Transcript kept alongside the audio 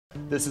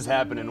this is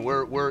happening.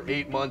 We're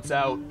 8 months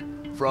out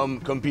from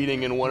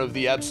competing in one of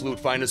the absolute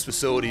finest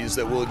facilities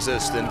that will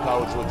exist in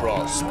college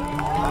lacrosse.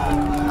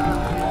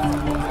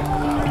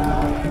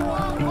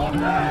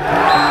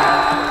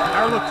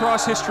 Our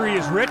lacrosse history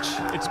is rich.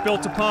 It's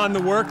built upon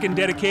the work and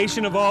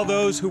dedication of all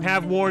those who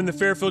have worn the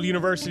Fairfield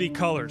University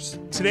colors.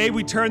 Today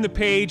we turn the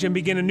page and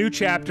begin a new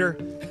chapter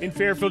in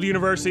Fairfield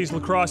University's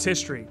lacrosse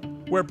history.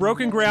 Where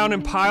broken ground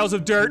and piles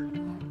of dirt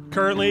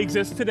currently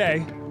exist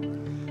today,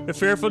 the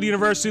Fairfield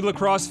University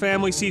lacrosse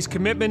family sees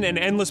commitment and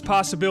endless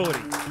possibility.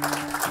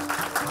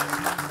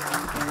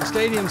 A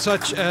stadium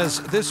such as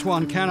this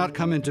one cannot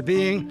come into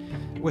being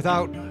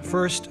without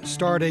first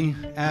starting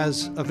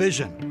as a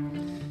vision.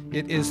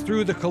 It is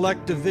through the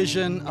collective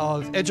vision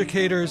of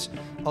educators,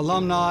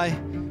 alumni,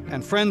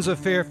 and friends of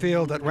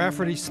Fairfield that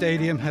Rafferty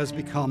Stadium has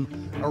become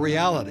a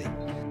reality.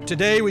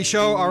 Today we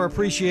show our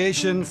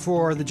appreciation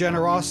for the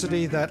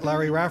generosity that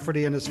Larry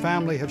Rafferty and his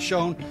family have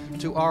shown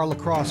to our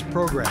lacrosse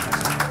programs.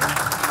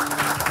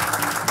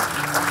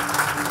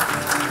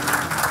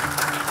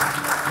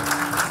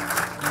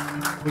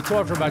 We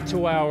talked for about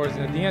 2 hours,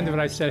 and at the end of it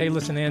I said, hey,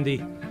 listen,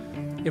 Andy,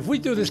 if we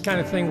do this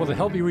kind of thing, will it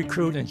help you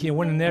recruit and can you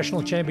win a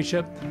national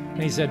championship?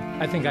 And he said,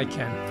 I think I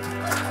can.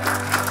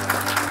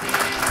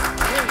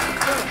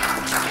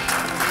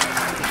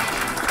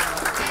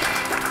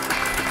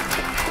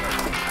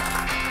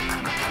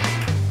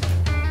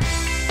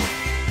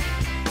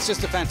 It's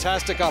just a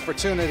fantastic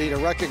opportunity to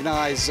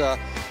recognize a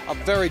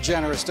very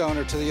generous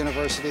donor to the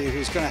university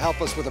who's going to help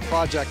us with a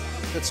project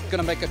that's going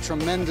to make a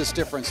tremendous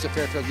difference to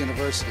Fairfield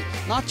University.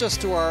 Not just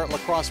to our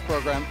lacrosse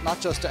program, not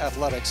just to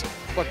athletics,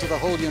 but to the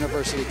whole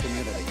university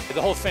community.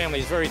 The whole family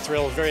is very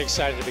thrilled, very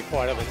excited to be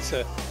part of it. It's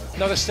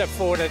another step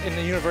forward in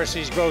the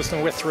university's growth,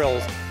 and we're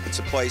thrilled. It's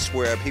a place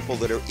where people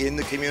that are in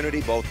the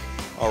community, both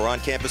our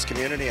on-campus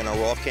community and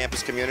our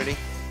off-campus community,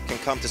 can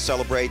come to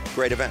celebrate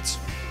great events.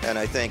 And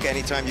I think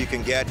anytime you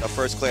can get a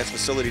first-class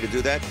facility to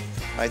do that,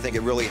 I think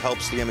it really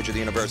helps the image of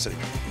the university.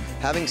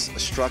 Having a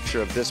structure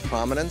of this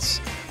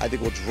prominence, I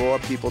think will draw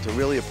people to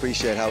really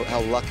appreciate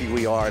how lucky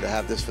we are to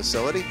have this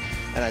facility.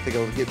 And I think it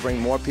will bring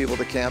more people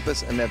to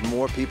campus and have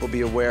more people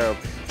be aware of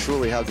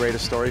truly how great a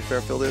story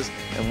Fairfield is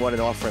and what an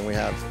offering we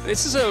have.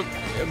 This is a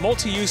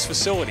multi-use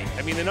facility.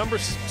 I mean, the number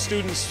of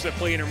students that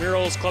play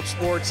intramurals, club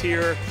sports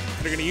here,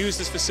 that are going to use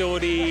this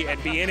facility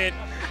and be in it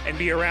and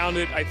be around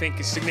it, I think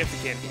is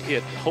significant.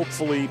 It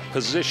hopefully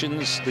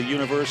positions the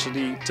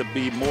university to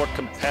be more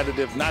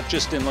competitive, not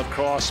just in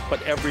lacrosse,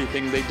 but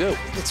everything they do.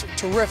 It's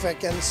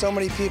terrific, and so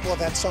many people have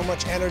had so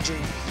much energy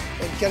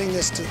in getting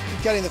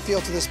the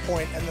field to this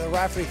point, and the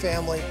Rafferty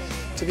family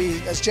to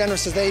be as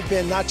generous as they've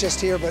been, not just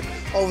here, but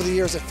over the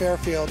years at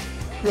Fairfield,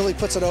 really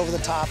puts it over the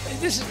top.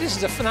 This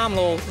is a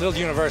phenomenal little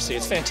university.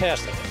 It's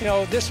fantastic. You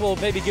know, this will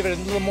maybe give it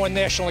a little more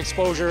national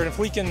exposure, and if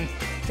we can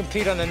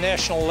compete on the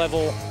national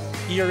level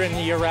year in,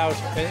 year out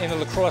in the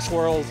lacrosse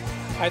world,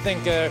 I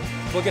think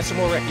we'll get some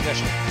more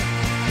recognition.